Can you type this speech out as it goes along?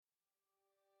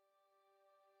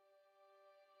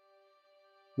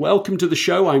Welcome to the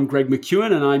show. I'm Greg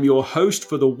McEwen, and I'm your host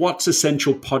for the What's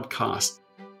Essential podcast.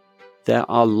 There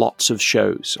are lots of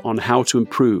shows on how to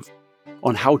improve,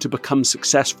 on how to become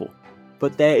successful,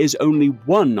 but there is only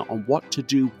one on what to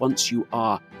do once you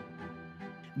are.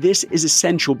 This is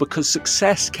essential because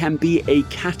success can be a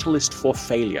catalyst for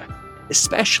failure,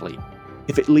 especially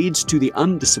if it leads to the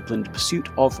undisciplined pursuit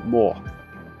of more.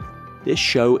 This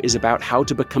show is about how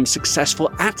to become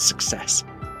successful at success.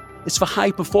 It's for high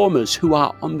performers who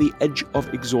are on the edge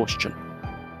of exhaustion,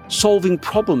 solving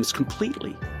problems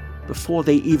completely before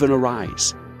they even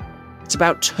arise. It's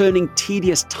about turning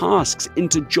tedious tasks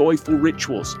into joyful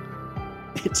rituals.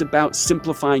 It's about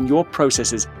simplifying your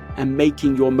processes and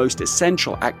making your most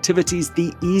essential activities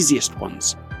the easiest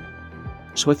ones.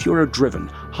 So if you're a driven,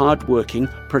 hardworking,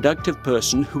 productive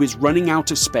person who is running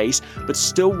out of space but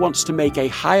still wants to make a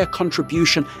higher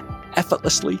contribution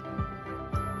effortlessly,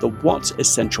 the What's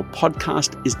Essential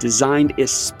podcast is designed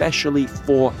especially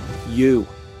for you.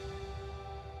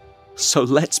 So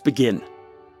let's begin.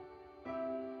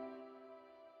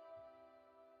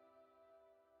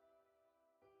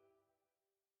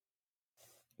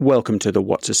 Welcome to the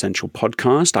What's Essential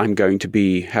podcast. I'm going to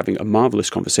be having a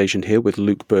marvelous conversation here with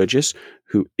Luke Burgis,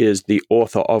 who is the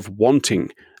author of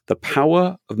Wanting: The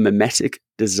Power of Mimetic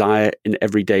Desire in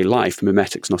Everyday Life.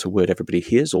 Mimetic's not a word everybody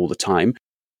hears all the time.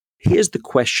 Here's the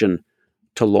question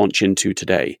to launch into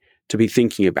today, to be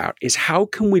thinking about, is how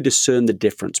can we discern the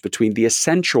difference between the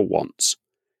essential wants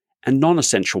and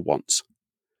non-essential wants?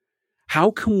 How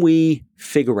can we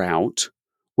figure out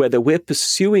whether we're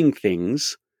pursuing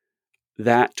things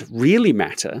that really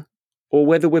matter or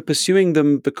whether we're pursuing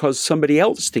them because somebody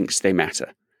else thinks they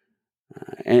matter?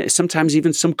 And sometimes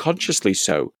even subconsciously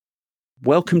so.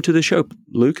 Welcome to the show,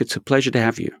 Luke. It's a pleasure to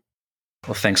have you.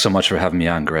 Well, thanks so much for having me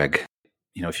on, Greg.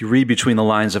 You know, if you read between the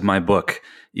lines of my book,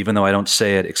 even though I don't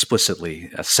say it explicitly,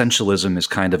 essentialism is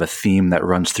kind of a theme that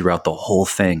runs throughout the whole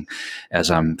thing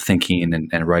as I'm thinking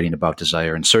and writing about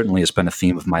desire. And certainly it's been a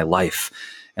theme of my life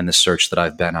and the search that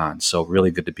I've been on. So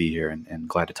really good to be here and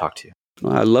glad to talk to you.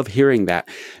 Well, I love hearing that.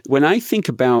 When I think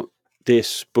about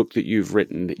this book that you've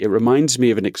written, it reminds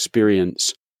me of an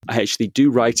experience. I actually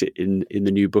do write it in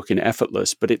the new book in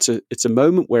Effortless, but it's a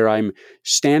moment where I'm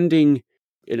standing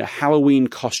in a Halloween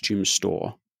costume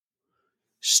store,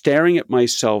 staring at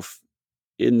myself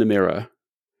in the mirror,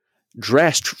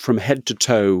 dressed from head to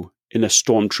toe in a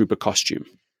stormtrooper costume.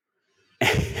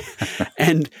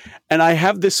 and I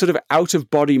have this sort of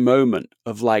out-of-body moment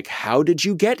of like, how did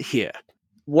you get here?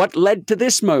 What led to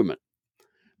this moment?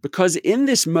 Because in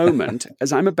this moment,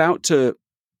 as I'm about to,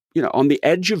 on the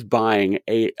edge of buying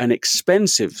an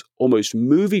expensive, almost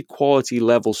movie quality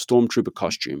level stormtrooper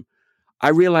costume, I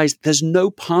realized there's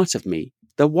no part of me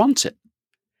that wants it.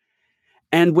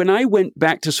 And when I went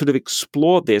back to sort of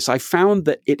explore this, I found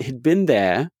that it had been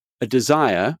there, a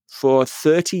desire, for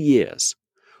 30 years.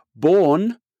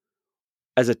 Born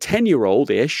as a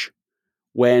 10-year-old-ish,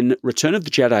 when Return of the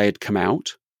Jedi had come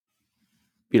out,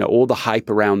 all the hype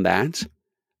around that,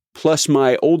 plus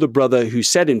my older brother who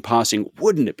said in passing,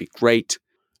 wouldn't it be great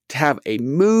to have a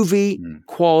movie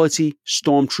quality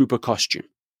stormtrooper costume?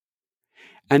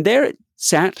 And there it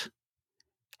sat,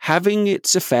 having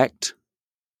its effect,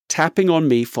 tapping on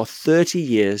me for 30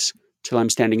 years till I'm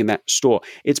standing in that store.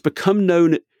 It's become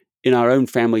known in our own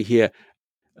family here.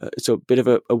 It's a bit of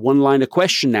a one-liner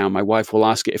question now. My wife will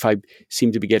ask it if I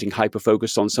seem to be getting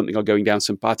hyper-focused on something or going down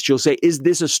some path. She'll say, is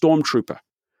this a stormtrooper?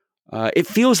 It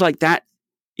feels like that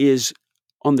is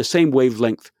on the same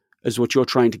wavelength as what you're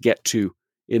trying to get to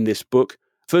in this book.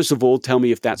 First of all, tell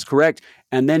me if that's correct,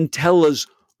 and then tell us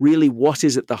really what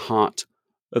is at the heart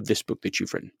of this book that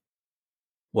you've written.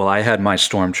 Well, I had my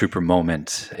stormtrooper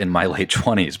moment in my late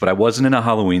 20s, but I wasn't in a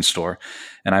Halloween store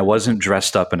and I wasn't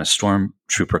dressed up in a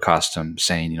stormtrooper costume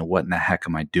saying, what in the heck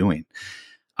am I doing?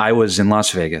 I was in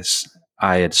Las Vegas.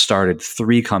 I had started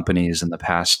 3 companies in the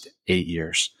past 8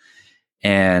 years.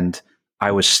 And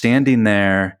I was standing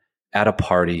there at a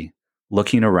party,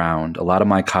 looking around. A lot of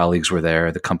my colleagues were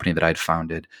there, the company that I'd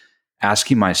founded,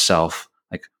 asking myself,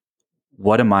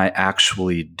 what am I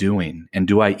actually doing? And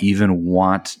do I even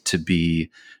want to be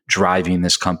driving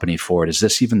this company forward? Is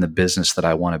this even the business that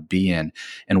I want to be in?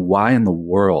 And why in the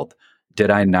world did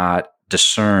I not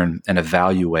discern and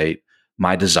evaluate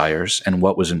my desires and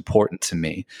what was important to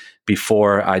me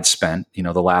before I'd spent,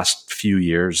 the last few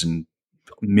years and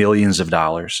millions of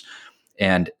dollars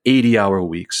and 80-hour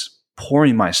weeks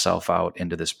pouring myself out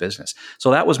into this business?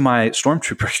 So that was my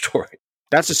stormtrooper story.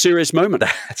 That's a serious moment.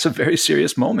 That's a very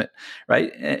serious moment,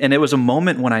 right? And it was a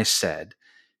moment when I said,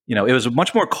 it was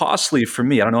much more costly for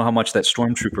me. I don't know how much that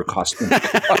stormtrooper costume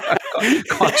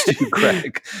cost you,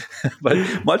 Craig, but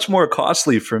much more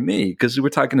costly for me because we're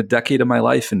talking a decade of my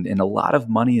life and a lot of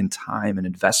money and time and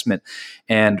investment,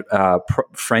 and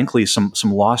frankly, some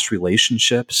lost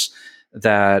relationships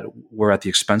that were at the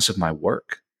expense of my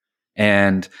work.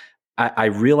 And I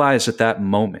realized at that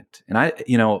moment, and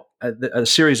a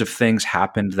series of things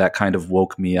happened that kind of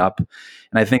woke me up.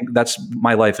 And I think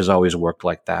my life has always worked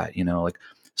like that. Like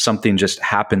something just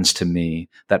happens to me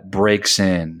that breaks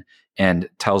in and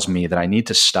tells me that I need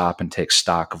to stop and take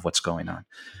stock of what's going on.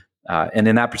 And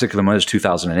in that particular moment, it was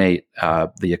 2008.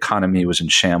 The economy was in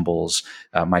shambles.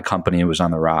 My company was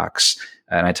on the rocks.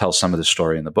 And I tell some of the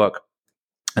story in the book.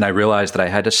 And I realized that I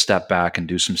had to step back and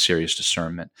do some serious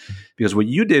discernment, because what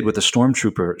you did with the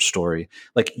stormtrooper story,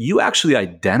 like you actually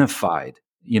identified,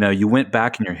 you went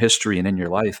back in your history and in your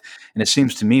life. And it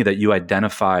seems to me that you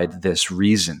identified this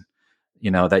reason,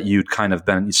 that you'd kind of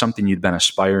been something you'd been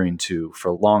aspiring to for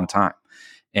a long time.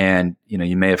 And,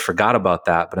 you may have forgot about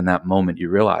that, but in that moment you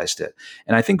realized it.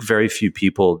 And I think very few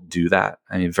people do that.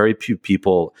 I mean, very few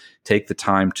people take the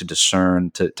time to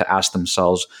discern, to ask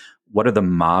themselves, what are the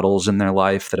models in their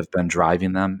life that have been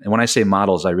driving them? And when I say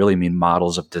models, I really mean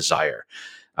models of desire.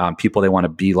 People they want to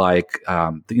be like,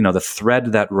 the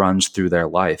thread that runs through their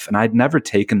life. And I'd never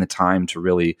taken the time to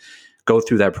really go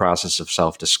through that process of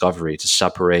self-discovery to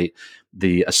separate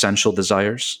the essential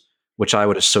desires, which I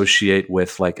would associate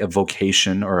with like a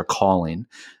vocation or a calling.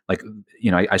 Like,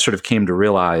 I sort of came to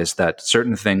realize that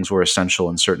certain things were essential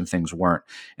and certain things weren't.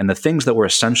 And the things that were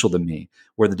essential to me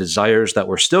were the desires that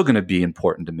were still going to be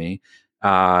important to me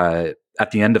at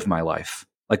the end of my life.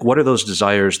 Like, what are those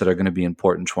desires that are going to be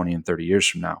important 20 and 30 years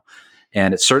from now?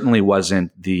 And it certainly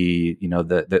wasn't the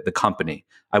company.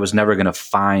 I was never going to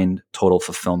find total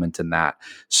fulfillment in that.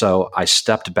 So I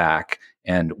stepped back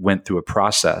and went through a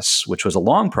process, which was a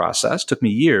long process, took me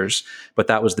years, but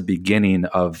that was the beginning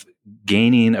of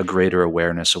gaining a greater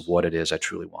awareness of what it is I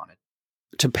truly wanted.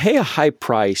 To pay a high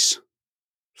price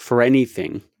for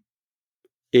anything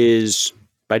is,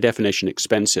 by definition,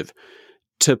 expensive.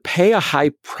 To pay a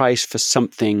high price for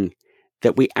something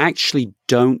that we actually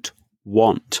don't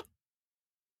want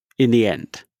in the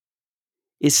end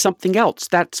is something else.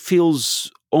 That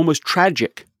feels almost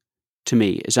tragic to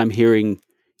me as I'm hearing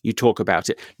you talk about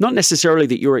it. Not necessarily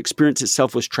that your experience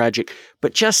itself was tragic,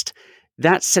 but just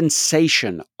that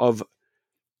sensation of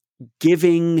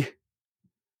giving.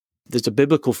 There's a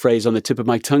biblical phrase on the tip of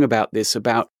my tongue about this,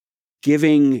 about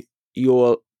giving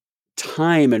your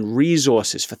time and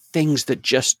resources for things that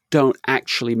just don't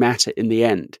actually matter in the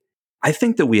end. I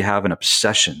think that we have an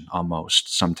obsession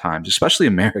almost sometimes, especially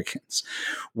Americans,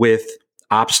 with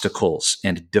obstacles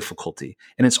and difficulty.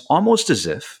 And it's almost as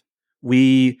if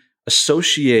we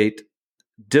associate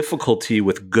difficulty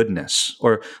with goodness,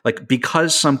 or like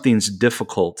because something's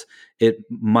difficult, it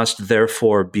must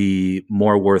therefore be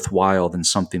more worthwhile than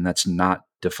something that's not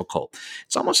difficult.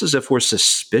 It's almost as if we're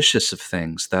suspicious of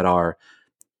things that are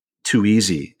too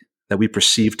easy, that we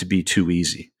perceive to be too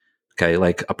easy. Okay,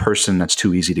 like a person that's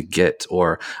too easy to get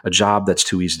or a job that's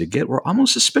too easy to get. We're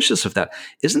almost suspicious of that.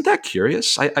 Isn't that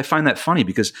curious? I find that funny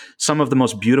because some of the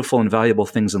most beautiful and valuable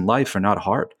things in life are not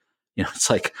hard. It's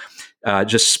like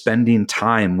just spending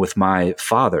time with my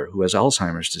father who has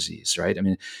Alzheimer's disease, right? I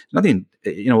mean, nothing,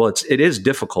 it is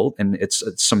difficult and it's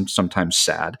sometimes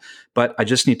sad, but I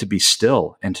just need to be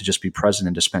still and to just be present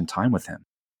and to spend time with him.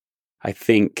 I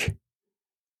think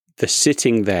the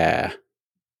sitting there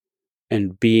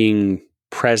and being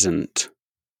present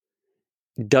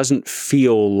doesn't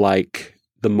feel like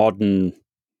the modern,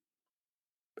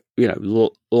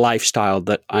 lifestyle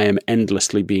that I am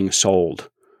endlessly being sold.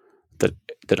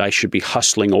 That I should be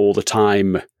hustling all the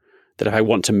time, that if I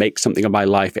want to make something of my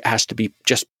life, it has to be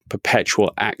just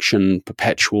perpetual action,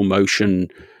 perpetual motion,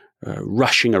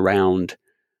 rushing around.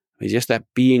 It's just that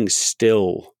being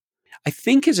still, I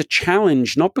think, is a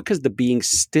challenge, not because the being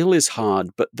still is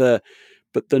hard, but the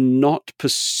not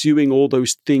pursuing all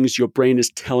those things your brain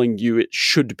is telling you it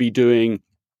should be doing,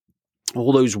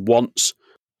 all those wants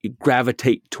you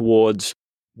gravitate towards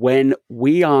when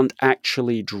we aren't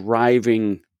actually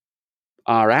driving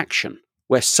our action,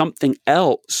 where something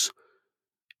else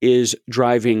is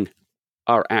driving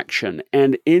our action.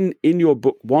 And in your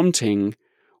book, Wanting,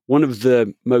 one of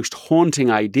the most haunting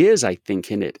ideas, I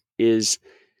think, in it is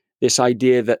this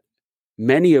idea that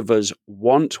many of us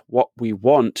want what we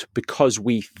want because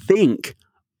we think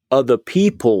other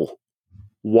people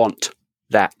want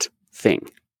that thing.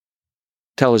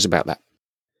 Tell us about that.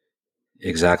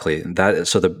 Exactly.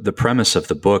 So the premise of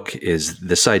the book is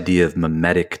this idea of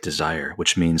mimetic desire,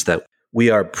 which means that we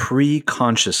are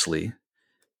pre-consciously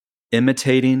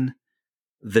imitating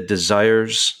the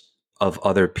desires of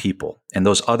other people. And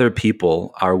those other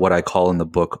people are what I call in the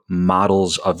book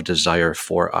models of desire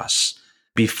for us.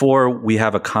 Before we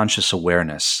have a conscious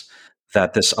awareness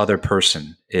that this other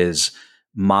person is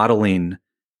modeling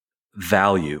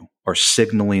value or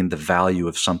signaling the value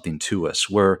of something to us,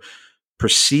 we're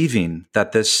perceiving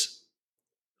that this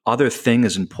other thing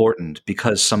is important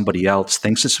because somebody else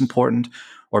thinks it's important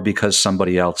or because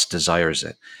somebody else desires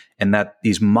it. And that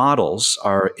these models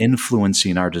are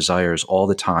influencing our desires all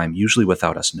the time, usually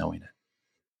without us knowing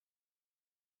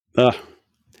it.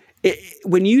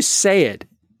 When you say it,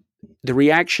 the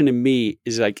reaction in me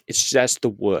is like, it's just the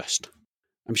worst.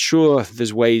 I'm sure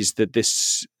there's ways that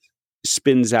this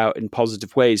spins out in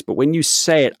positive ways, but when you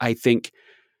say it, I think,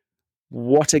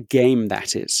 what a game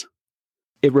that is.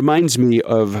 It reminds me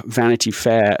of Vanity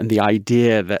Fair and the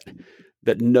idea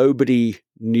that nobody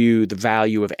knew the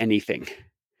value of anything.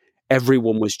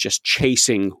 Everyone was just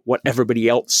chasing what everybody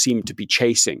else seemed to be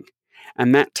chasing.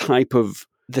 And that type of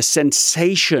the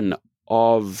sensation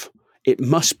of it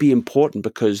must be important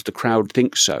because the crowd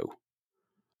thinks so,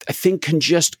 I think can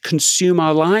just consume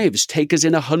our lives, take us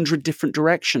in 100 different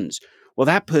directions. Well,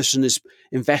 that person is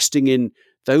investing in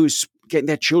those, getting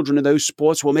their children in those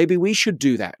sports. Well, maybe we should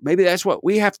do that. Maybe that's what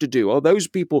we have to do. Or those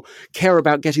people care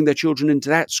about getting their children into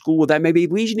that school. Well, that maybe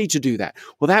we need to do that.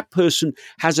 Well, that person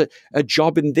has a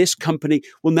job in this company.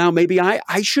 Well, now maybe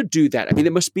I should do that. I mean,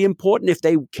 it must be important if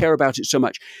they care about it so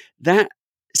much. That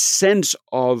sense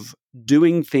of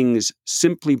doing things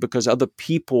simply because other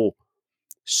people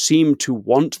seem to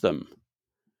want them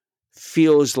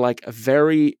feels like a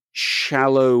very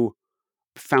shallow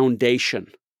foundation,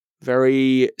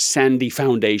 very sandy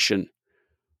foundation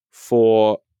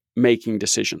for making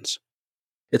decisions.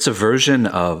 It's a version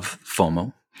of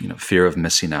FOMO, fear of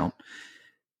missing out.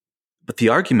 But the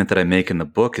argument that I make in the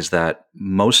book is that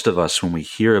most of us, when we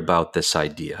hear about this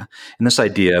idea, and this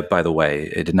idea, by the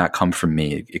way, it did not come from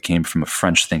me. It came from a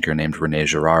French thinker named René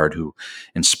Girard, who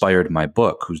inspired my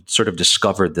book, who sort of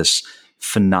discovered this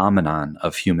phenomenon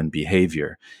of human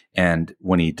behavior. And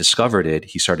when he discovered it,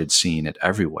 he started seeing it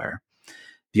everywhere.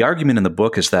 The argument in the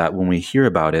book is that when we hear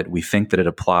about it, we think that it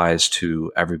applies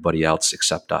to everybody else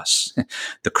except us.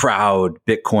 The crowd,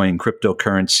 Bitcoin,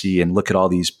 cryptocurrency, and look at all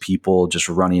these people just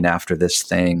running after this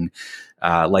thing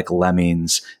like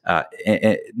lemmings,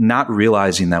 not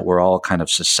realizing that we're all kind of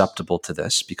susceptible to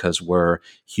this because we're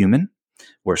human,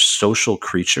 we're social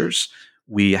creatures,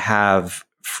 we have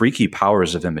freaky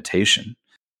powers of imitation.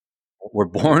 We're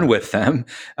born with them.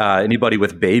 Anybody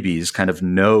with babies kind of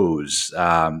knows,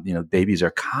 babies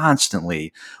are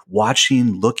constantly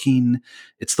watching, looking.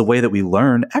 It's the way that we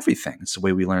learn everything. It's the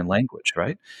way we learn language,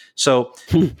 right? So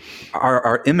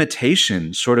our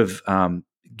imitation sort of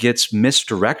gets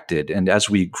misdirected. And as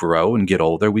we grow and get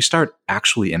older, we start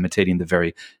actually imitating the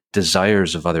very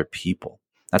desires of other people.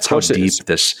 That's how deep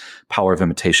this power of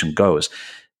imitation goes.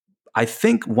 I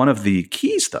think one of the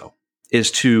keys, though,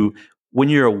 is to, when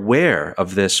you're aware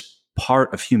of this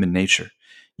part of human nature,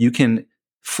 you can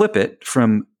flip it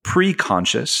from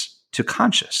pre-conscious to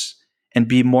conscious and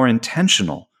be more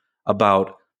intentional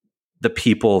about the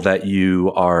people that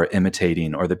you are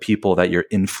imitating or the people that you're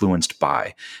influenced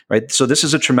by, right? So this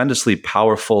is a tremendously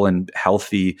powerful and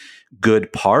healthy,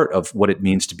 good part of what it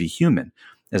means to be human,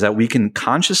 is that we can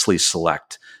consciously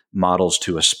select models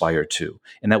to aspire to,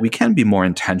 and that we can be more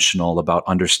intentional about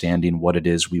understanding what it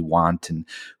is we want and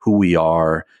who we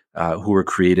are, who we're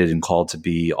created and called to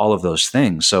be, all of those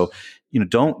things. So,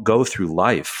 don't go through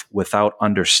life without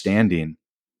understanding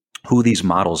who these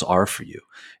models are for you.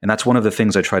 And that's one of the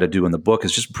things I try to do in the book,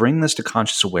 is just bring this to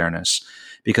conscious awareness,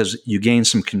 because you gain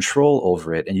some control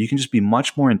over it and you can just be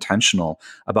much more intentional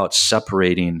about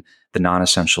separating the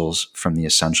non-essentials from the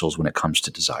essentials when it comes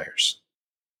to desires.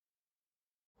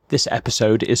 This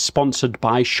episode is sponsored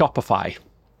by Shopify.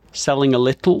 Selling a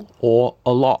little or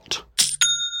a lot.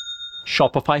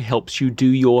 Shopify helps you do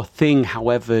your thing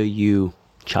however you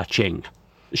cha-ching.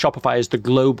 Shopify is the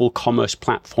global commerce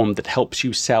platform that helps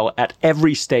you sell at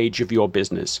every stage of your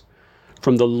business.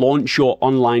 From the launch your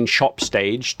online shop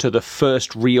stage to the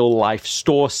first real life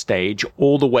store stage,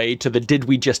 all the way to the did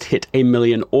we just hit 1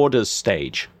 million orders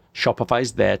stage.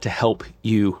 Shopify's there to help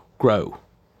you grow.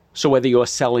 So whether you're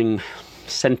selling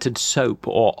scented soap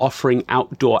or offering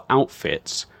outdoor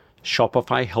outfits,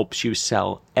 Shopify helps you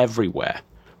sell everywhere.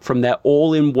 From their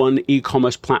all-in-one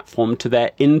e-commerce platform to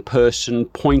their in-person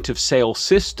point-of-sale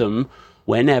system,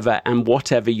 whenever and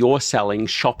whatever you're selling,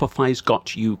 Shopify's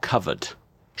got you covered.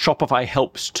 Shopify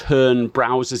helps turn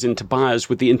browsers into buyers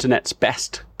with the internet's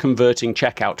best converting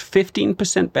checkout,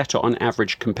 15% better on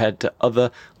average compared to other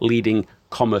leading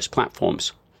commerce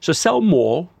platforms. So sell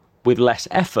more with less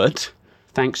effort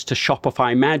thanks to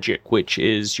Shopify Magic, which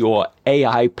is your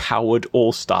AI-powered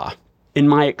all-star. In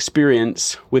my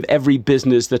experience with every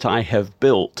business that I have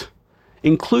built,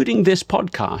 including this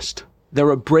podcast, there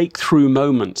are breakthrough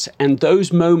moments, and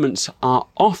those moments are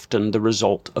often the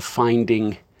result of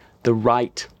finding the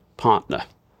right partner.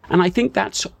 And I think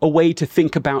that's a way to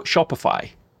think about Shopify,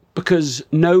 because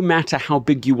no matter how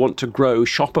big you want to grow,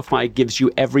 Shopify gives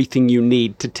you everything you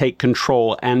need to take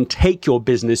control and take your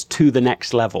business to the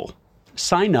next level.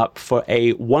 Sign up for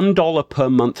a $1 per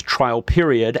month trial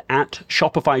period at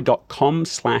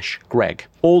shopify.com/Greg,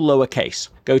 all lowercase.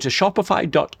 Go to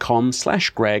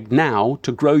shopify.com/Greg now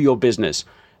to grow your business,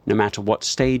 no matter what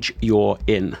stage you're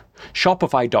in.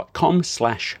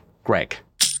 Shopify.com/Greg.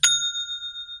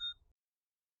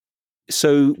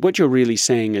 So what you're really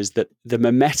saying is that the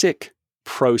mimetic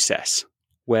process,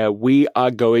 where we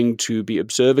are going to be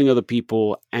observing other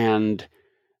people and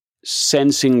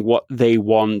sensing what they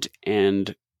want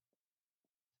and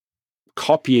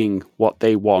copying what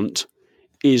they want,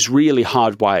 is really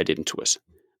hardwired into us.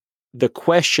 The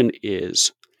question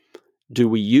is, do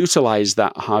we utilize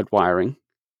that hardwiring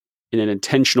in an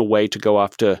intentional way to go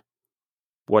after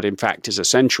what in fact is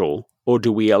essential, or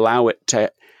do we allow it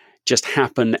to just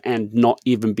happen and not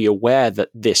even be aware that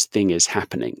this thing is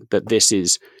happening, that this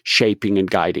is shaping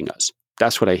and guiding us?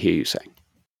 That's what I hear you saying.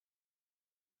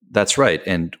 That's right.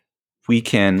 And we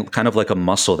can, kind of like a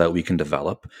muscle that we can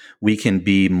develop, we can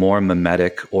be more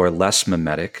mimetic or less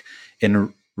mimetic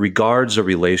in regards or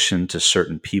relation to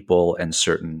certain people and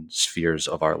certain spheres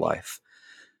of our life.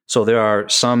 So there are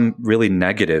some really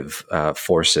negative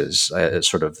forces,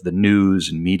 sort of the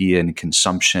news and media and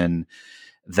consumption,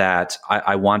 that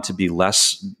I want to be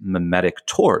less mimetic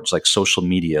towards, like social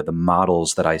media, the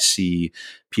models that I see,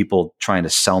 people trying to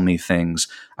sell me things.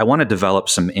 I want to develop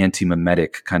some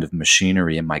anti-mimetic kind of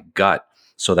machinery in my gut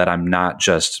so that I'm not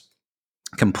just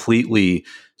completely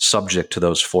subject to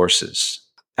those forces.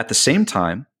 At the same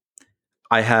time,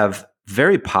 I have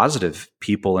very positive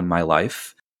people in my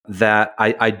life that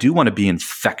I do want to be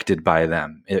infected by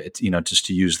them, just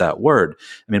to use that word.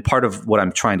 I mean, part of what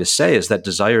I'm trying to say is that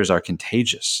desires are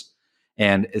contagious,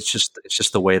 and it's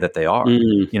just the way that they are.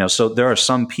 So there are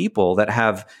some people that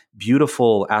have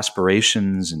beautiful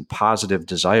aspirations and positive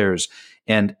desires,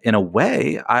 and in a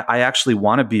way, I actually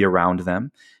want to be around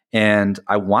them, and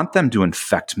I want them to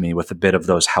infect me with a bit of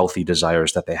those healthy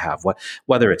desires that they have.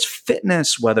 Whether it's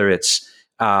fitness, whether it's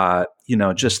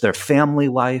just their family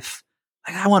life.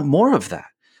 I want more of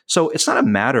that. So it's not a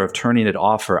matter of turning it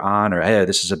off or on, or, hey,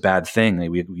 this is a bad thing.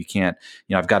 We can't,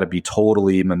 I've got to be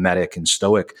totally mimetic and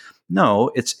stoic.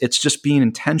 No, it's just being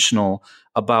intentional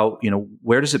about,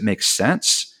 where does it make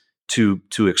sense to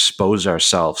expose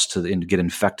ourselves and get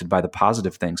infected by the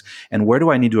positive things? And where do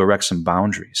I need to erect some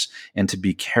boundaries and to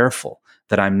be careful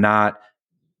that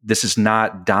this is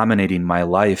not dominating my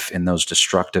life in those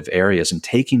destructive areas and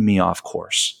taking me off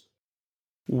course?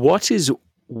 What is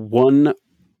one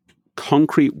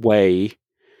concrete way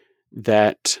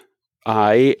that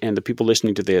I and the people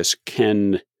listening to this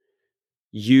can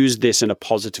use this in a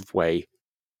positive way?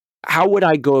 How would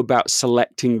I go about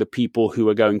selecting the people who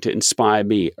are going to inspire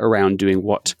me around doing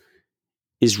what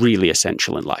is really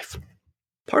essential in life?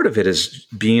 Part of it is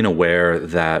being aware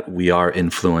that we are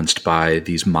influenced by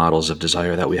these models of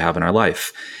desire that we have in our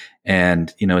life.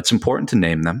 And, it's important to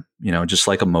name them, just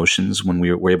like emotions. When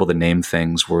we're able to name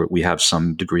things, we have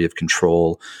some degree of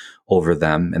control over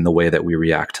them and the way that we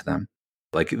react to them.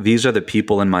 Like, these are the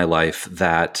people in my life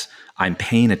that I'm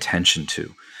paying attention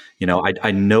to.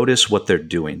 I notice what they're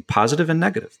doing, positive and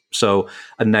negative. So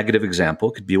a negative example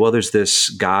could be, well, there's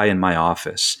this guy in my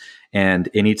office, and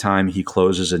anytime he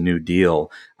closes a new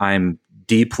deal, I'm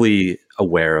deeply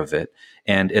aware of it.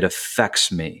 And it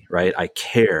affects me, right? I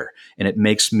care, and it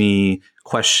makes me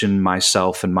question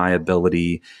myself and my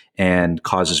ability, and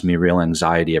causes me real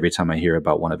anxiety every time I hear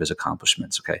about one of his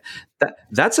accomplishments. Okay,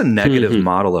 that's a negative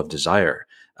model of desire.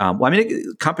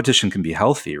 Competition can be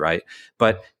healthy, right?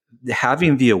 But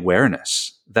having the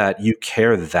awareness that you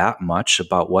care that much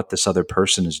about what this other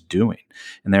person is doing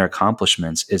and their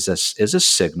accomplishments is a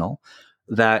signal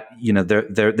that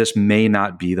this may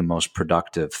not be the most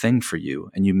productive thing for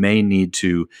you, and you may need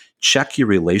to check your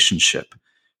relationship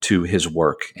to his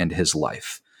work and his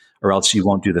life, or else you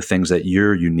won't do the things that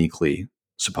you're uniquely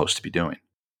supposed to be doing.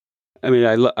 I mean,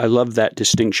 I love that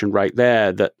distinction right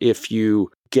there, that if you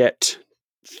get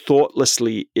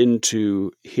thoughtlessly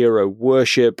into hero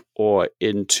worship or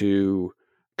into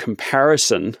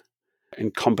comparison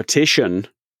and competition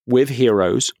with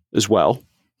heroes as well,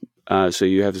 so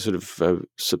you have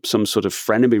some sort of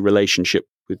frenemy relationship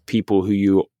with people who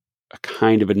you are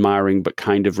kind of admiring but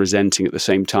kind of resenting at the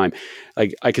same time.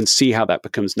 I can see how that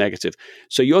becomes negative.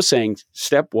 So you're saying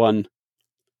step one,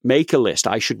 make a list.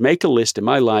 I should make a list in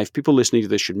my life. People listening to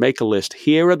this should make a list.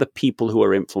 Here are the people who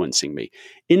are influencing me,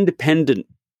 independent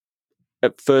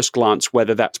at first glance,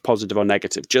 whether that's positive or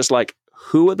negative. Just like,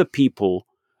 who are the people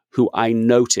who I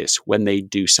notice when they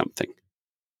do something?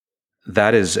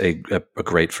 That is a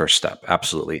great first step.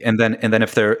 Absolutely. And then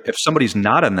if somebody's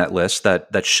not on that list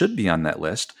that should be on that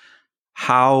list,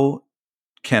 how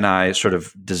can I sort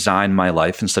of design my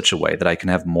life in such a way that I can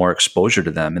have more exposure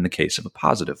to them in the case of a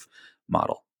positive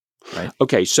model? Right.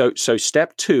 Okay. So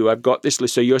step two, I've got this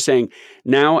list. So you're saying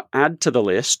now add to the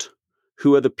list,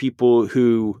 who are the people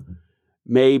who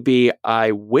maybe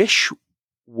I wish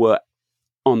were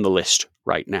on the list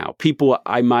right now? People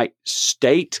I might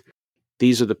state,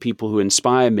 these are the people who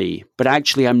inspire me, but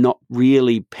actually I'm not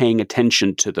really paying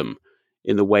attention to them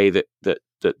in the way that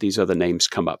these other names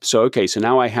come up. So, okay, so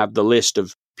now I have the list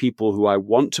of people who I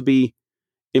want to be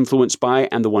influenced by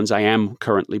and the ones I am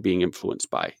currently being influenced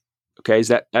by. Okay, is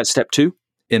that's step two?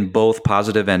 In both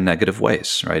positive and negative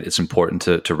ways, right? It's important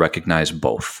to recognize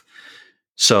both.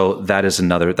 So that's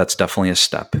definitely a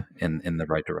step in the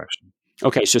right direction.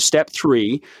 Okay, so step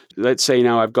three, let's say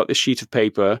now I've got this sheet of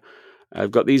paper,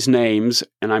 I've got these names,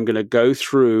 and I'm going to go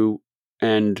through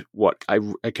and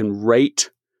I can rate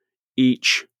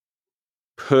each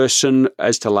person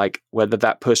as to like whether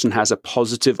that person has a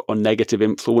positive or negative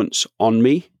influence on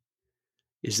me.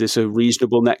 Is this a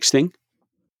reasonable next thing?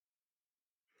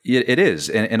 It is.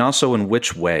 And also in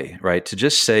which way, right? To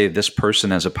just say this person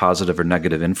has a positive or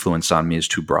negative influence on me is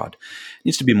too broad. It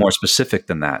needs to be more specific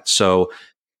than that. So,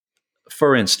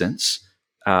 for instance,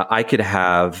 I could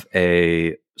have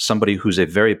somebody who's a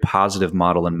very positive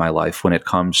model in my life when it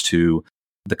comes to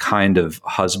the kind of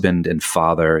husband and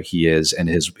father he is and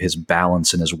his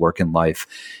balance in his work and life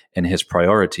and his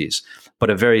priorities, but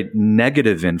a very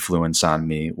negative influence on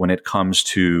me when it comes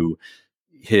to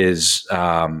his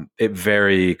a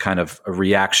very kind of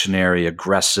reactionary,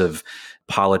 aggressive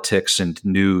politics and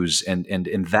news and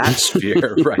in that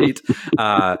sphere, right?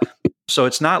 So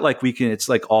it's not like it's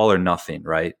like all or nothing,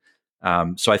 right?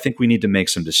 So I think we need to make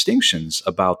some distinctions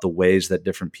about the ways that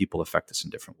different people affect us in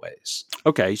different ways.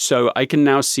 Okay, so I can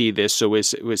now see this. So we're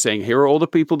saying, here are all the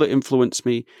people that influence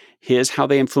me. Here's how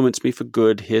they influence me for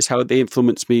good. Here's how they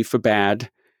influence me for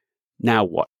bad. Now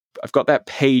what? I've got that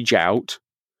page out.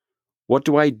 What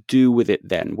do I do with it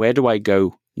then? Where do I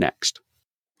go next?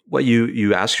 Well,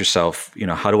 you ask yourself,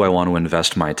 how do I want to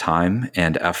invest my time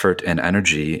and effort and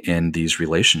energy in these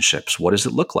relationships? What does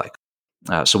it look like?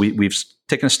 So we've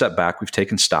taken a step back. We've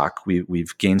taken stock.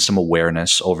 We've gained some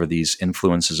awareness over these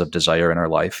influences of desire in our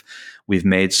life. We've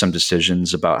made some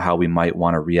decisions about how we might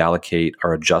want to reallocate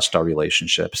or adjust our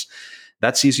relationships.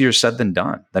 That's easier said than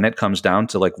done. Then it comes down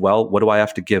to like, well, what do I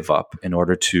have to give up in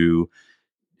order to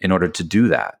do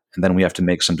that? And then we have to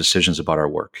make some decisions about our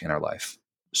work in our life.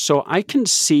 So I'm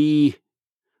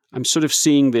sort of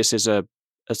seeing this as a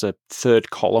third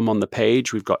column on the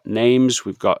page. We've got names,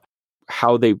 we've got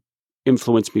how they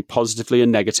influence me positively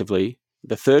and negatively.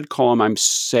 The third column, I'm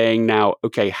saying now,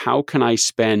 okay, how can I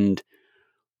spend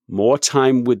more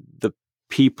time with the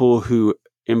people who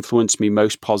influence me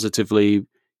most positively,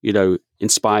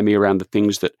 inspire me around the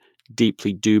things that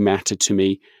deeply do matter to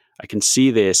me? I can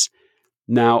see this.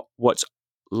 Now, what's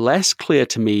less clear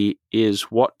to me is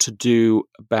what to do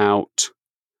about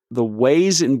the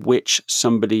ways in which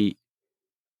somebody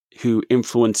who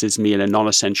influences me in a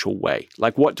non-essential way.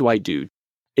 Like, what do I do?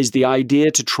 Is the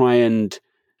idea to try and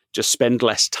just spend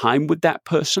less time with that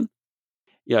person?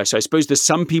 So I suppose there's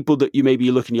some people that you may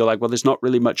be looking, you're like, well, there's not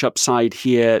really much upside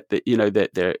here, that,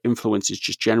 that their influence is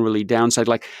just generally downside.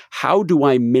 Like, how do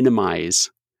I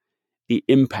minimize the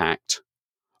impact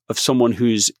of someone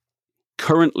who's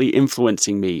currently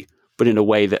influencing me, but in a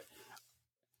way that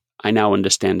I now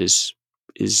understand is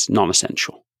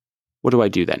non-essential? What do I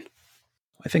do then?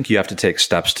 I think you have to take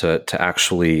steps to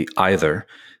actually either,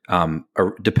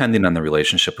 or depending on the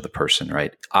relationship with the person,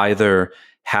 right? Either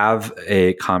have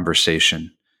a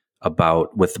conversation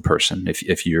with the person,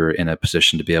 if you're in a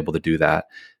position to be able to do that,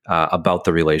 about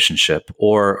the relationship,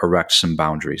 or erect some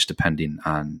boundaries depending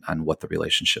on what the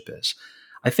relationship is.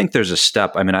 I think there's a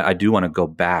step. I mean, I do want to go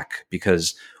back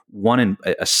because one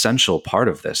essential part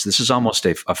of this is almost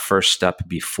a first step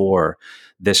before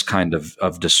this kind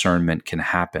of discernment can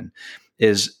happen,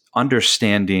 is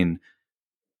understanding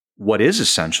what is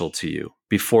essential to you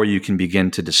before you can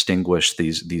begin to distinguish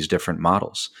these different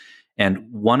models.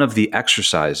 And one of the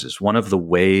exercises, one of the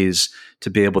ways to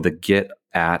be able to get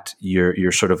at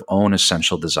your sort of own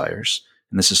essential desires,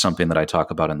 and this is something that I talk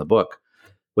about in the book,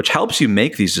 which helps you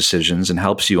make these decisions and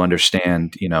helps you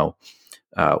understand,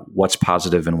 what's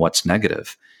positive and what's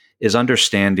negative, is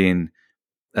understanding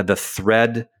the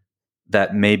thread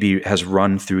that maybe has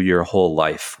run through your whole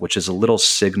life, which is a little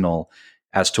signal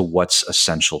as to what's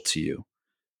essential to you.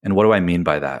 And what do I mean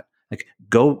by that? Like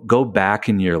go back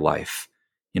in your life,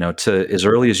 to as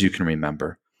early as you can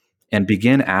remember, and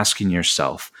begin asking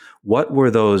yourself, what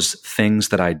were those things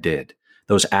that I did,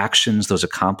 those actions, those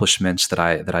accomplishments that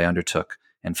I undertook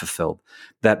and fulfilled,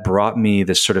 that brought me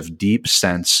this sort of deep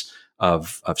sense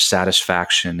of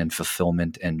satisfaction and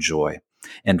fulfillment and joy?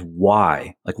 And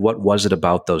why? Like, what was it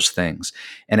about those things?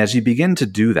 And as you begin to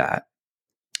do that,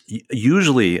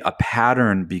 usually a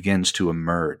pattern begins to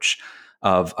emerge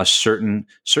of a certain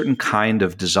kind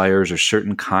of desires or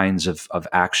certain kinds of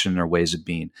action or ways of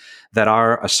being that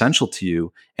are essential to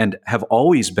you and have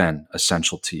always been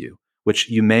essential to you, which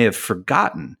you may have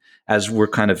forgotten as we're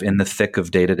kind of in the thick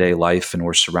of day-to-day life and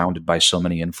we're surrounded by so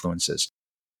many influences.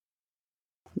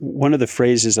 One of the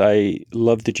phrases I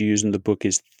love that you use in the book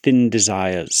is thin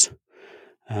desires.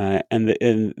 And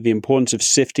the importance of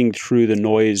sifting through the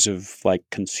noise of like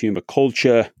consumer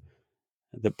culture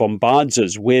that bombards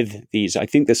us with these. I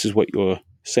think this is what you're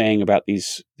saying about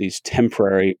these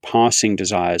temporary passing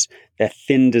desires. They're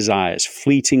thin desires,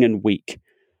 fleeting and weak.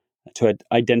 To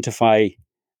identify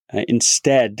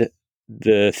instead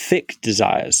the thick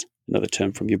desires, another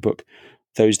term from your book,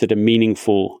 those that are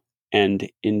meaningful and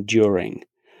enduring.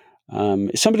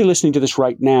 Somebody listening to this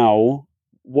right now,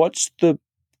 what's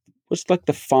like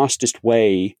the fastest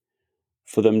way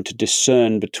for them to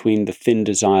discern between the thin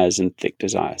desires and thick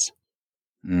desires?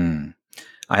 I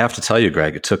have to tell you,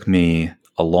 Greg, it took me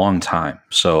a long time.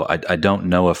 So I don't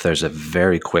know if there's a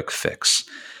very quick fix,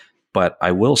 but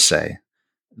I will say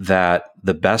that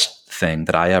the best thing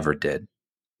that I ever did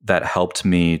that helped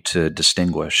me to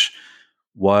distinguish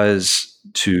was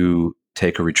to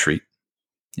take a retreat,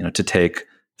 to take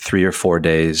 3 or 4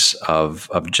 days of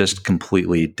just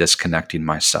completely disconnecting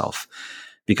myself,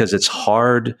 because it's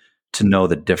hard to know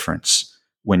the difference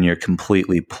when you're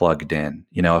completely plugged in.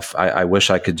 If I wish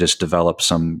I could just develop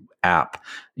some app,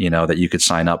 that you could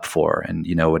sign up for and,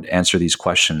 would answer these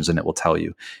questions and it will tell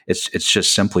you. It's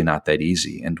just simply not that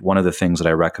easy. And one of the things that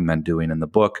I recommend doing in the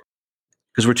book,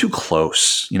 because we're too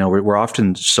close, we're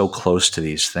often so close to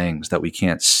these things that we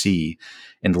can't see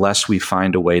unless we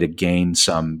find a way to gain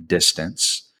some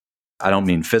distance. I don't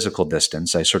mean physical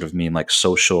distance. I sort of mean like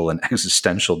social and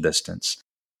existential distance.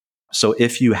 So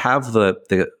if you have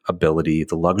the ability,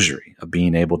 the luxury of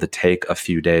being able to take a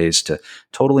few days to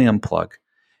totally unplug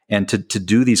and to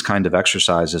do these kind of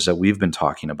exercises that we've been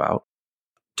talking about,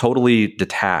 totally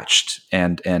detached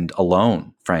and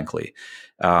alone, frankly,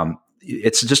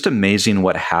 it's just amazing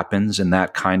what happens in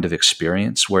that kind of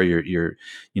experience where you're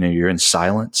in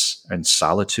silence and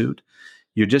solitude.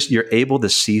 You're able to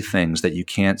see things that you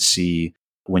can't see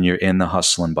when you're in the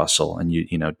hustle and bustle,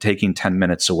 and taking 10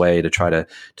 minutes away to try to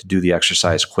do the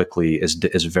exercise quickly is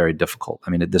very difficult. I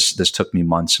mean, this took me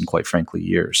months and quite frankly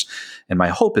years. And my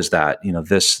hope is that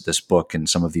this book and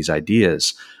some of these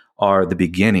ideas are the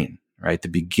beginning, right? The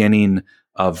beginning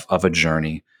of a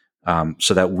journey,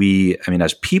 so that we,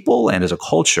 as people and as a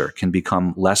culture, can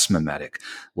become less mimetic,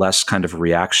 less kind of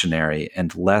reactionary,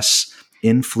 and less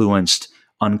influenced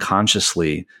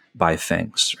unconsciously by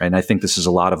things, right? And I think this is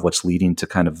a lot of what's leading to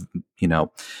kind of,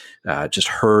 just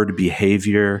herd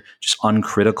behavior, just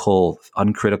uncritical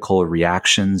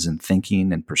reactions and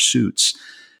thinking and pursuits.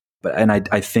 And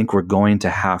I think we're going to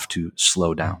have to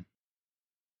slow down.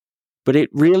 But it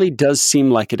really does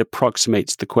seem like it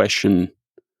approximates the question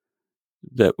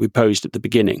that we posed at the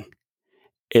beginning.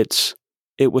 It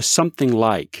was something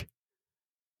like,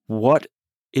 what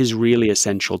is really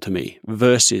essential to me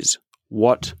versus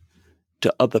what do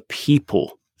other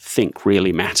people think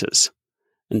really matters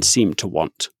and seem to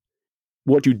want?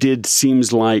 What you did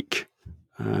seems like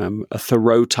a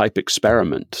Thoreau type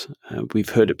experiment. We've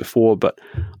heard it before, but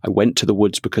I went to the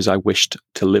woods because I wished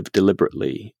to live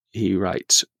deliberately, he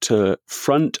writes, to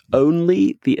front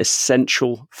only the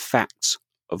essential facts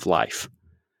of life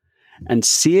and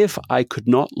see if I could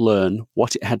not learn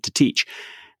what it had to teach,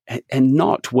 and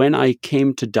not, when I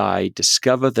came to die,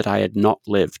 discover that I had not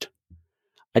lived.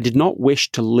 I did not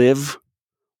wish to live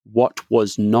what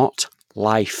was not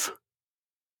life.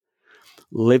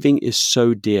 Living is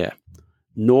so dear.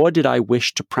 Nor did I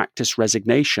wish to practice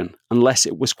resignation unless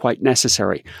it was quite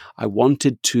necessary. I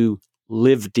wanted to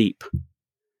live deep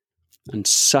and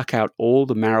suck out all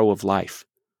the marrow of life,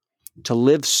 to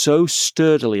live so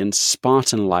sturdily and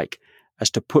Spartan-like as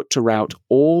to put to rout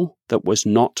all that was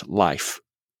not life.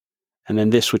 And then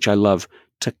this, which I love,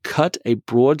 to cut a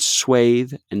broad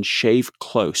swathe and shave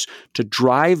close, to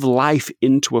drive life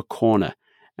into a corner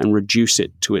and reduce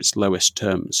it to its lowest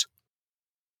terms.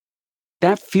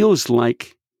 That feels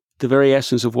like the very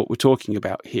essence of what we're talking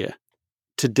about here.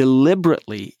 To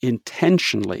deliberately,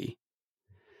 intentionally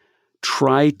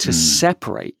try to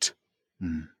separate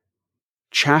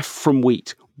chaff from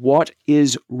wheat. What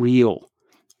is real?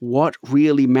 What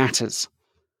really matters?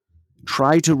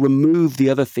 Try to remove the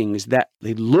other things that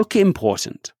they look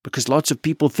important, because lots of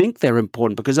people think they're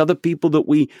important, because other people that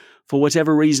we, for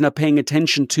whatever reason, are paying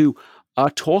attention to are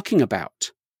talking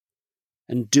about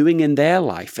and doing in their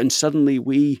life. And suddenly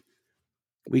we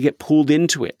get pulled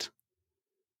into it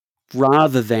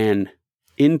rather than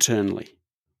internally.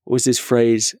 What was this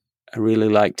phrase? I really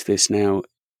liked this now.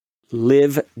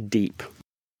 Live deep.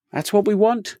 That's what we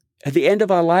want. At the end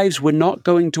of our lives, we're not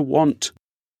going to want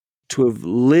to have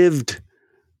lived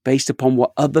based upon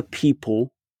what other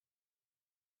people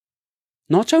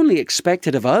not only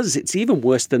expected of us, it's even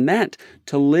worse than that,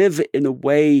 to live in a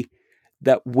way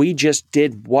that we just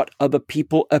did what other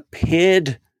people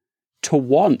appeared to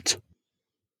want.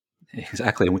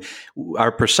 Exactly.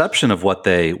 Our perception of what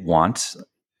they want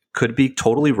could be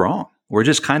totally wrong. We're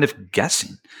just kind of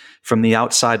guessing from the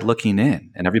outside looking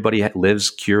in, and everybody lives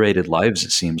curated lives,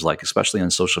 it seems like, especially on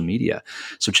social media.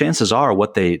 So chances are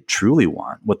what they truly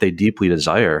want, what they deeply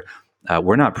desire,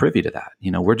 we're not privy to that.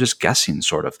 We're just guessing,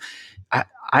 sort of.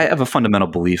 I have a fundamental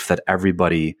belief that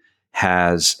everybody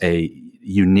has a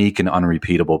unique and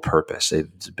unrepeatable purpose. They've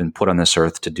been put on this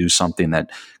earth to do something that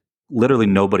literally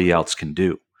nobody else can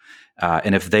do.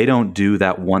 And if they don't do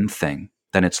that one thing,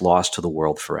 then it's lost to the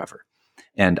world forever.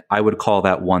 And I would call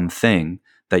that one thing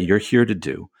that you're here to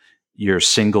do your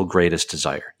single greatest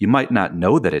desire. You might not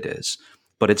know that it is,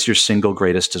 but it's your single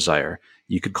greatest desire.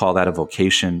 You could call that a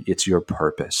vocation. It's your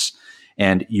purpose.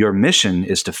 And your mission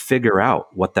is to figure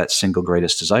out what that single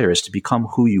greatest desire is, to become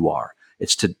who you are.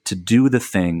 It's to do the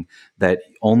thing that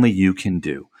only you can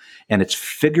do. And it's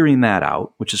figuring that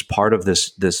out, which is part of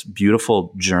this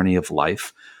beautiful journey of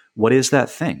life. What is that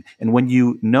thing? And when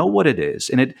you know what it is,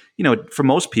 and it, for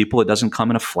most people, it doesn't come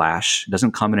in a flash. It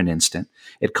doesn't come in an instant.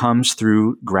 It comes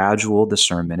through gradual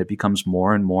discernment. It becomes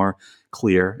more and more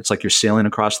clear. It's like you're sailing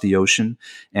across the ocean,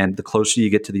 and the closer you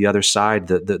get to the other side,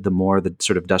 the more the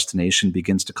sort of destination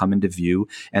begins to come into view,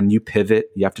 and you pivot.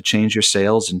 You have to change your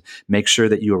sails and make sure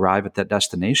that you arrive at that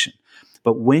destination.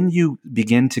 But when you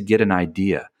begin to get an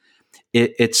idea,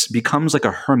 it becomes like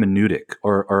a hermeneutic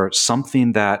or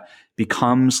something that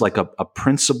becomes like a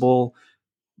principle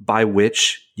by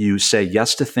which you say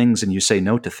yes to things and you say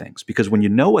no to things. Because when you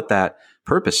know what that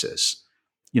purpose is,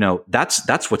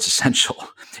 that's what's essential.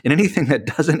 And anything that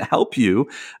doesn't help you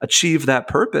achieve that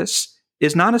purpose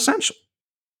is not essential.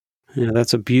 Yeah,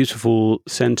 that's a beautiful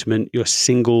sentiment. Your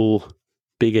single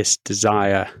biggest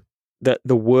desire, that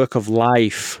the work of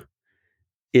life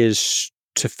is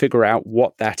to figure out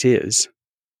what that is,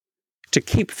 to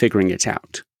keep figuring it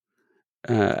out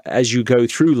as you go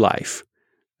through life,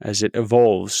 as it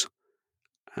evolves,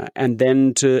 and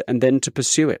then to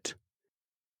pursue it.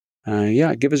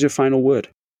 Give us your final word.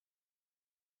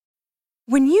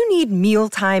 When you need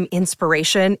mealtime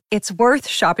inspiration, it's worth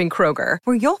shopping Kroger,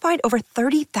 where you'll find over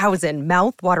 30,000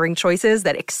 mouth-watering choices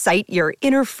that excite your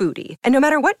inner foodie. And no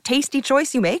matter what tasty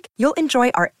choice you make, you'll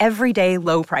enjoy our everyday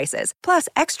low prices, plus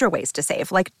extra ways to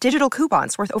save, like digital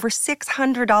coupons worth over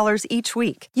 $600 each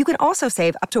week. You can also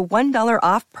save up to $1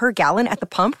 off per gallon at the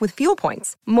pump with fuel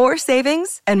points. More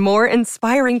savings and more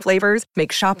inspiring flavors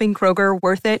make shopping Kroger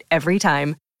worth it every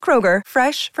time. Kroger,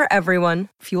 fresh for everyone.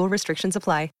 Fuel restrictions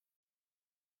apply.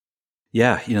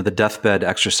 Yeah, the deathbed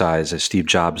exercise, as Steve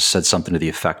Jobs said something to the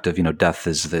effect of, death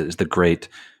is the great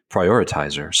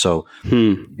prioritizer. So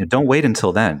don't wait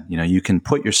until then. You can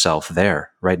put yourself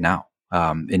there right now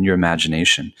in your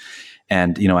imagination,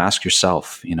 and ask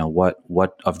yourself,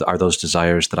 what are those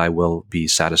desires that I will be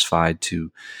satisfied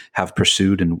to have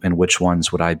pursued, and which ones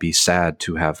would I be sad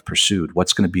to have pursued?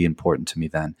 What's going to be important to me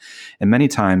then? And many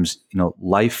times,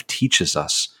 life teaches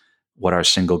us what our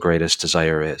single greatest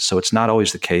desire is. So it's not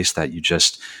always the case that you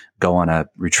just go on a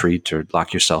retreat or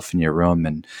lock yourself in your room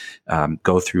and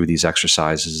go through these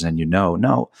exercises and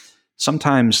no.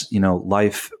 Sometimes,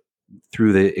 life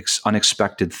through the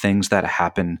unexpected things that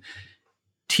happen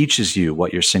teaches you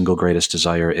what your single greatest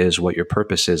desire is, what your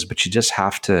purpose is, but you just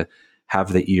have to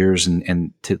have the ears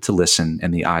and to listen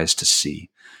and the eyes to see.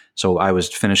 So I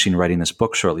was finishing writing this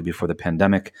book shortly before the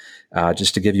pandemic,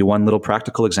 just to give you one little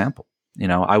practical example.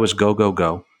 I was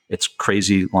go. It's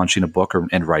crazy launching a book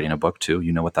and writing a book too.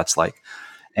 You know what that's like.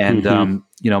 And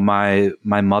my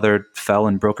mother fell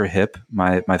and broke her hip.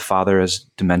 My father has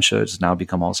dementia, has now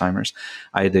become Alzheimer's.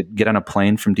 I had to get on a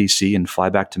plane from DC and fly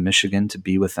back to Michigan to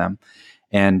be with them.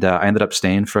 And I ended up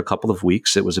staying for a couple of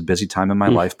weeks. It was a busy time in my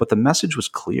life, but the message was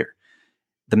clear.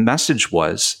 The message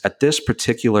was, at this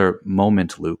particular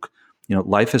moment, Luke,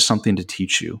 life has something to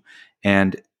teach you,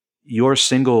 and your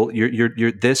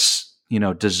this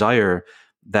desire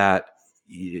that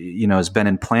has been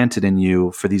implanted in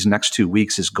you for these next 2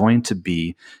 weeks is going to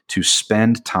be to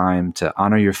spend time to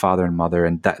honor your father and mother,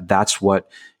 and that's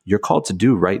what you're called to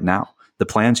do right now. The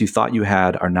plans you thought you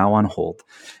had are now on hold.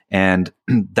 And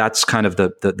that's kind of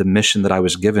the mission that I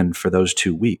was given for those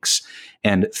 2 weeks.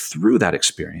 And through that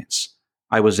experience,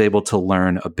 I was able to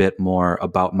learn a bit more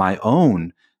about my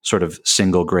own sort of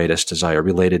single greatest desire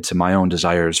related to my own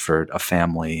desires for a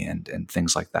family and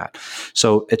things like that.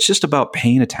 So it's just about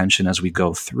paying attention as we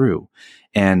go through.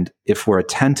 And if we're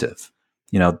attentive,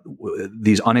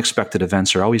 these unexpected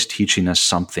events are always teaching us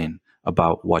something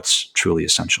about what's truly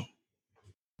essential.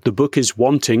 The book is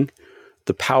Wanting: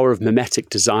 The Power of Mimetic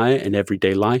Desire in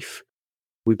Everyday Life.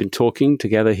 We've been talking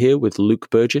together here with Luke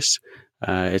Burgis.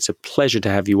 It's a pleasure to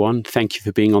have you on. Thank you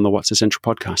for being on the What's Essential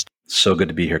podcast. So good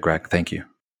to be here, Greg. Thank you.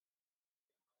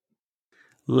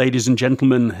 Ladies and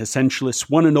gentlemen, Essentialists,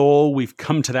 one and all, we've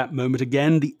come to that moment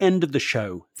again, the end of the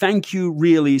show. Thank you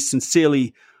really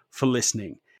sincerely for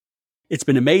listening. It's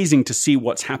been amazing to see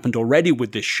what's happened already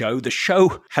with this show. The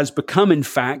show has become, in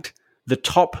fact, the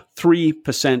top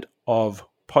 3% of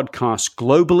podcasts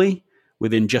globally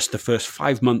within just the first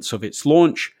 5 months of its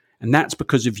launch. And that's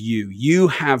because of you. You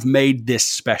have made this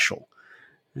special.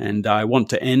 And I want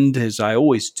to end, as I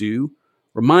always do,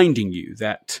 reminding you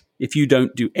that if you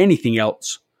don't do anything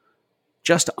else,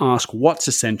 just ask what's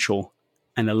essential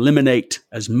and eliminate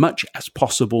as much as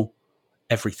possible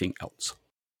everything else.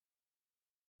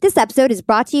 This episode is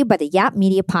brought to you by the Yap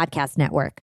Media Podcast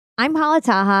Network. I'm Hala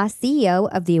Taha, CEO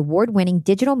of the award-winning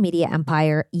digital media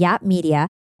empire, Yap Media,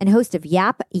 and host of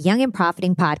Yap Young and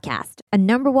Profiting Podcast, a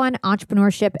 #1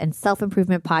 entrepreneurship and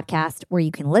self-improvement podcast where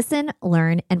you can listen,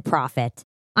 learn, and profit.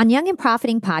 On Young and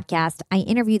Profiting Podcast, I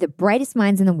interview the brightest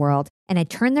minds in the world, and I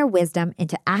turn their wisdom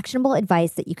into actionable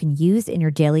advice that you can use in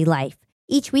your daily life.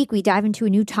 Each week, we dive into a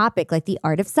new topic like the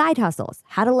art of side hustles,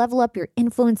 how to level up your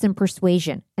influence and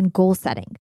persuasion, and goal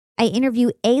setting. I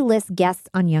interview A-list guests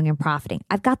on Young and Profiting.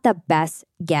 I've got the best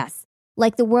guests,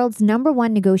 like the world's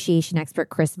 #1 negotiation expert,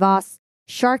 Chris Voss,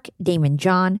 Shark Damon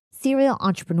John, serial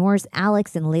entrepreneurs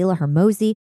Alex and Layla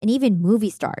Hermosi, and even movie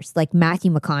stars like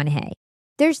Matthew McConaughey.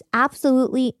 There's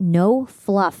absolutely no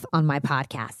fluff on my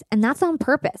podcast, and that's on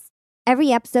purpose.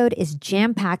 Every episode is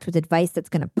jam-packed with advice that's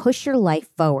going to push your life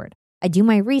forward. I do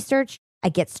my research, I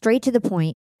get straight to the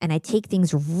point, and I take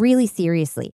things really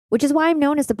seriously, which is why I'm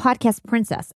known as the podcast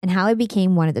princess and how I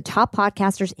became one of the top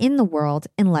podcasters in the world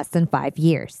in less than 5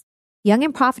 years. Young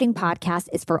and Profiting Podcast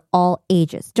is for all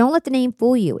ages. Don't let the name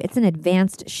fool you. It's an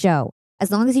advanced show. As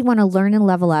long as you want to learn and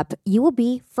level up, you will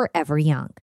be forever young.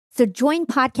 So join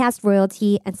podcast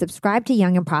royalty and subscribe to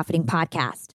Young and Profiting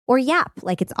Podcast, or YAP,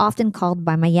 like it's often called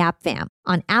by my YAP fam,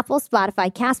 on Apple,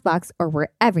 Spotify, CastBox, or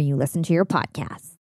wherever you listen to your podcasts.